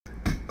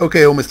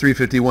Okay, OMIS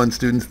 351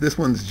 students, this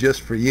one's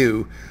just for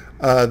you.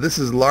 This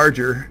is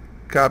larger,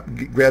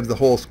 grabs the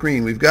whole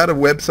screen. We've got a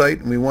website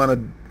and we want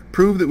to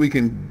prove that we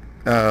can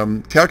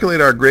calculate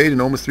our grade in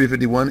OMIS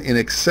 351 in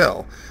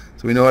Excel.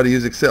 So we know how to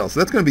use Excel. So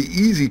that's going to be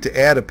easy to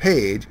add a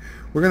page.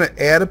 We're going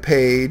to add a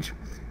page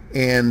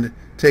and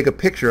take a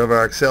picture of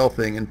our Excel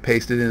thing and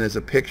paste it in as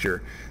a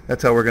picture.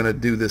 That's how we're going to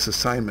do this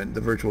assignment,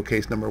 the virtual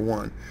case number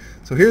 1.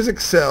 So here's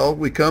Excel.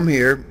 We come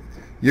here.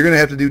 You're going to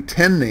have to do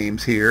 10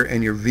 names here,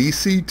 and your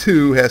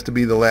VC2 has to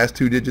be the last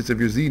 2 digits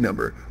of your Z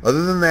number.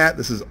 Other than that,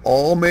 this is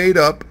all made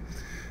up,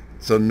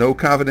 so no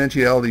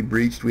confidentiality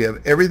breached. We have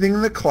everything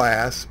in the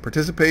class,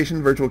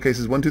 participation, virtual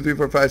cases 1, 2, 3,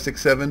 4, 5,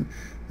 6, 7.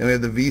 Then we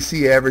have the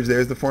VC average.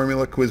 There's the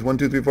formula. Quiz 1,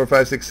 2, 3, 4,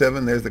 5, 6,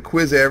 7. There's the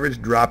quiz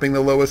average, dropping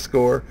the lowest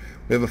score.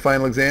 We have a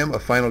final exam, a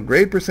final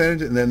grade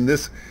percentage, and then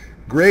this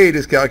grade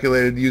is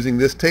calculated using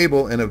this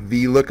table and a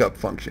VLOOKUP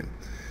function.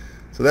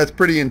 So that's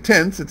pretty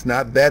intense. It's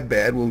not that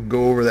bad. We'll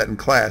go over that in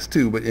class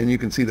too, and you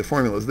can see the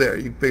formulas there.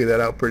 You can figure that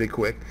out pretty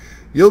quick.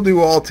 You'll do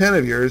all 10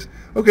 of yours.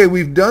 Okay,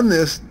 we've done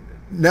this.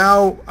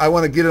 Now I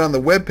want to get it on the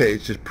web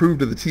page to prove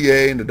to the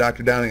TA and to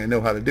Dr. Downing I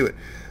know how to do it.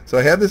 So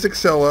I have this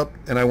Excel up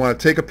and I want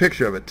to take a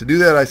picture of it. To do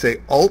that I say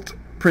Alt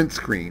Print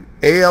Screen.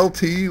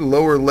 ALT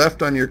lower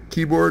left on your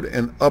keyboard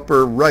and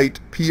upper right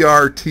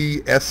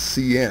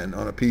PRTSCN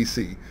on a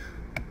PC.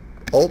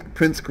 Alt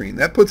Print Screen.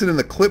 That puts it in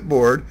the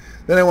clipboard.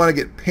 Then I want to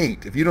get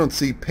Paint. If you don't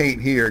see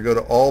Paint here, go to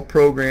All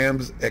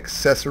Programs,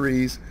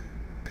 Accessories,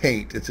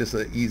 Paint. It's just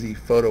an easy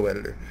photo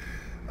editor.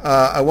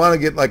 I want to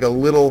get like a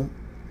little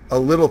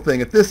thing.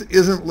 If this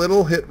isn't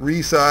little, hit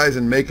resize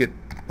and make it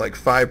like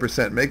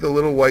 5%. Make the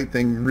little white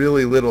thing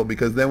really little,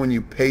 because then when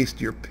you paste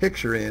your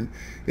picture in,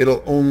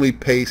 it'll only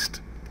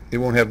paste. It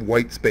won't have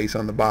white space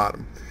on the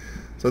bottom.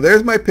 So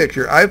there's my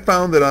picture. I've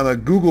found that on a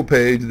Google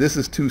page this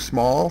is too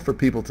small for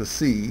people to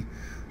see.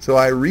 So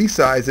I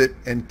resize it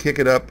and kick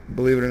it up,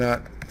 believe it or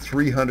not,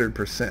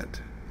 300%.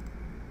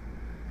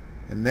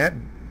 And that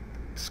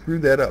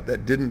screwed that up.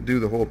 That didn't do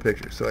the whole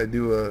picture. So I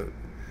do a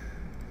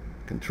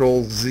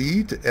Control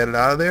Z to edit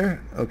out of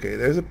there. Okay,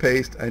 there's a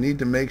paste. I need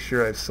to make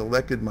sure I've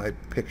selected my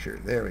picture.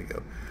 There we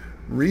go.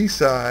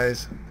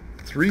 Resize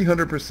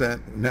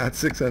 300%, not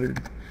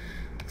 600.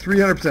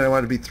 300%. I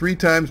want it to be 3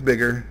 times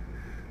bigger.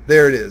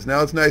 There it is.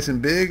 Now it's nice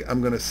and big. I'm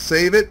going to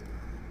save it.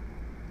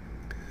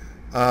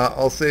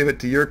 I'll save it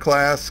to your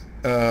class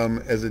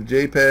as a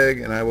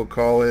JPEG, and I will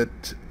call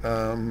it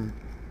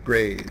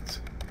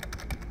grades.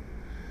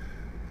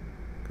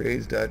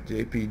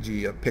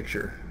 Grades.jpg, a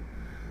picture.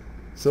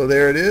 So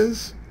there it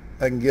is.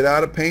 I can get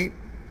out of Paint.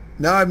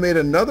 Now I've made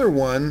another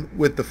one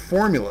with the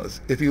formulas.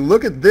 If you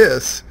look at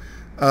this,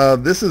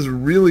 this is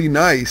really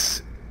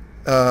nice.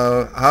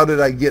 How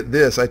did I get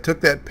this? I took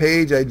that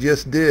page I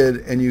just did,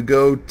 and you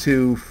go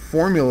to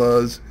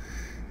Formulas,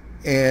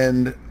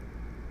 and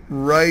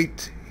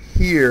right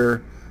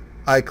here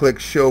I click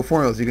Show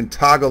Formulas. You can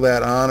toggle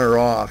that on or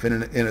off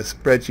in a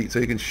spreadsheet, so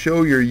you can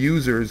show your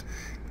users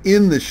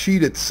in the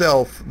sheet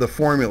itself the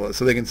formulas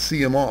so they can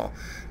see them all.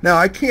 Now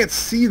I can't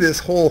see this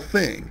whole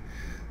thing,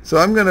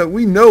 so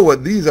we know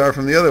what these are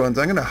from the other ones.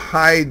 I'm going to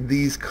hide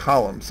these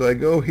columns. So I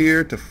go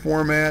here to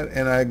Format,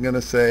 and I'm going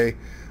to say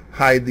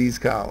hide these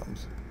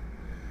columns.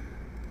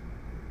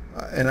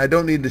 And I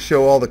don't need to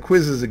show all the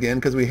quizzes again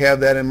because we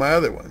have that in my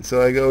other one.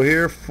 So I go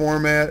here,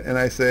 Format, and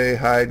I say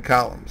hide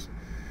columns.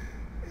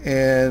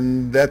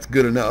 And that's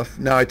good enough.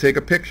 Now I take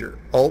a picture.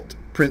 Alt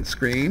Print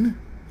Screen.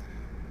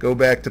 Go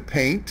back to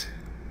Paint.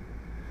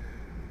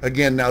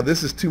 Again, now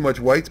this is too much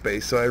white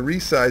space, so I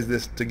resize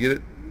this to get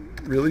it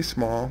really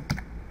small.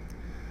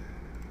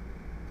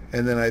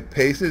 And then I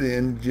paste it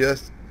in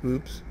just,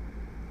 oops,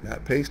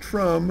 not paste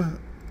from,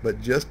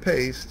 but just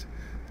paste.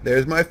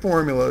 There's my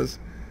formulas.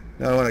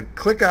 Now I want to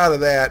click out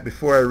of that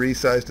before I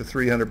resize to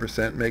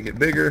 300%, make it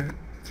bigger,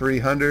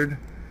 300,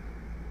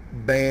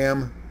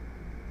 bam,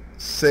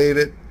 save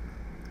it,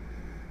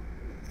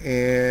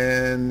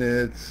 and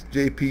it's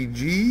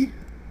JPG,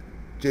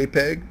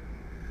 JPEG.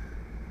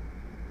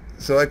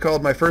 So I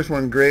called my first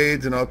one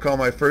grades, and I'll call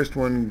my first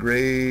one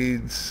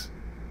grades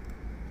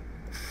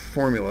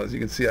formulas. You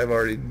can see I've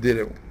already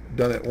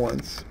done it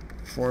once,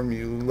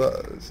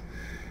 formulas,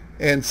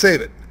 and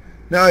save it.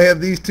 Now I have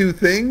these two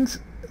things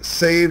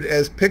saved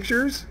as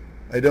pictures.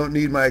 I don't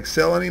need my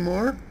Excel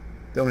anymore.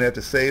 Don't have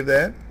to save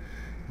that.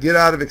 Get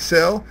out of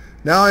Excel.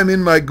 Now I'm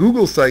in my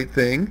Google site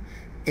thing,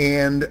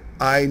 and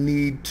I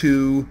need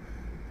to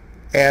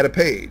add a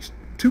page.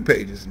 2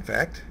 pages, in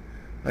fact.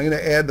 I'm going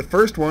to add the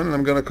first one, and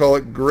I'm going to call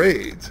it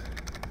grades.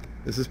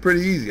 This is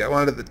pretty easy. I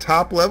want it at the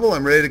top level.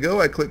 I'm ready to go.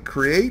 I click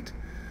Create.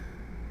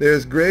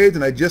 There's grades,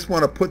 and I just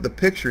want to put the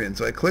picture in.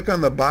 So I click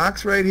on the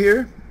box right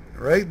here,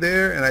 right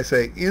there, and I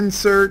say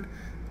Insert.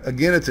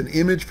 Again, it's an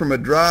image from a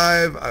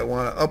drive. I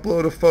want to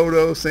upload a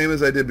photo, same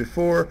as I did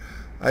before.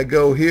 I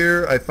go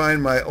here. I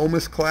find my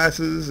OMIS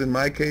classes. In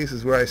my case,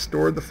 is where I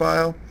stored the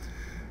file.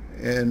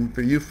 And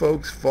for you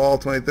folks, fall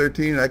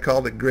 2013, I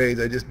called it grades.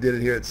 I just did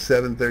it here at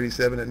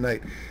 7:37 at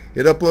night.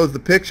 It uploads the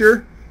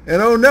picture,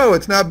 and oh no,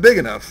 it's not big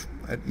enough.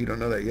 You don't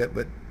know that yet,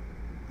 but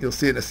you'll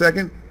see it in a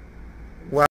second.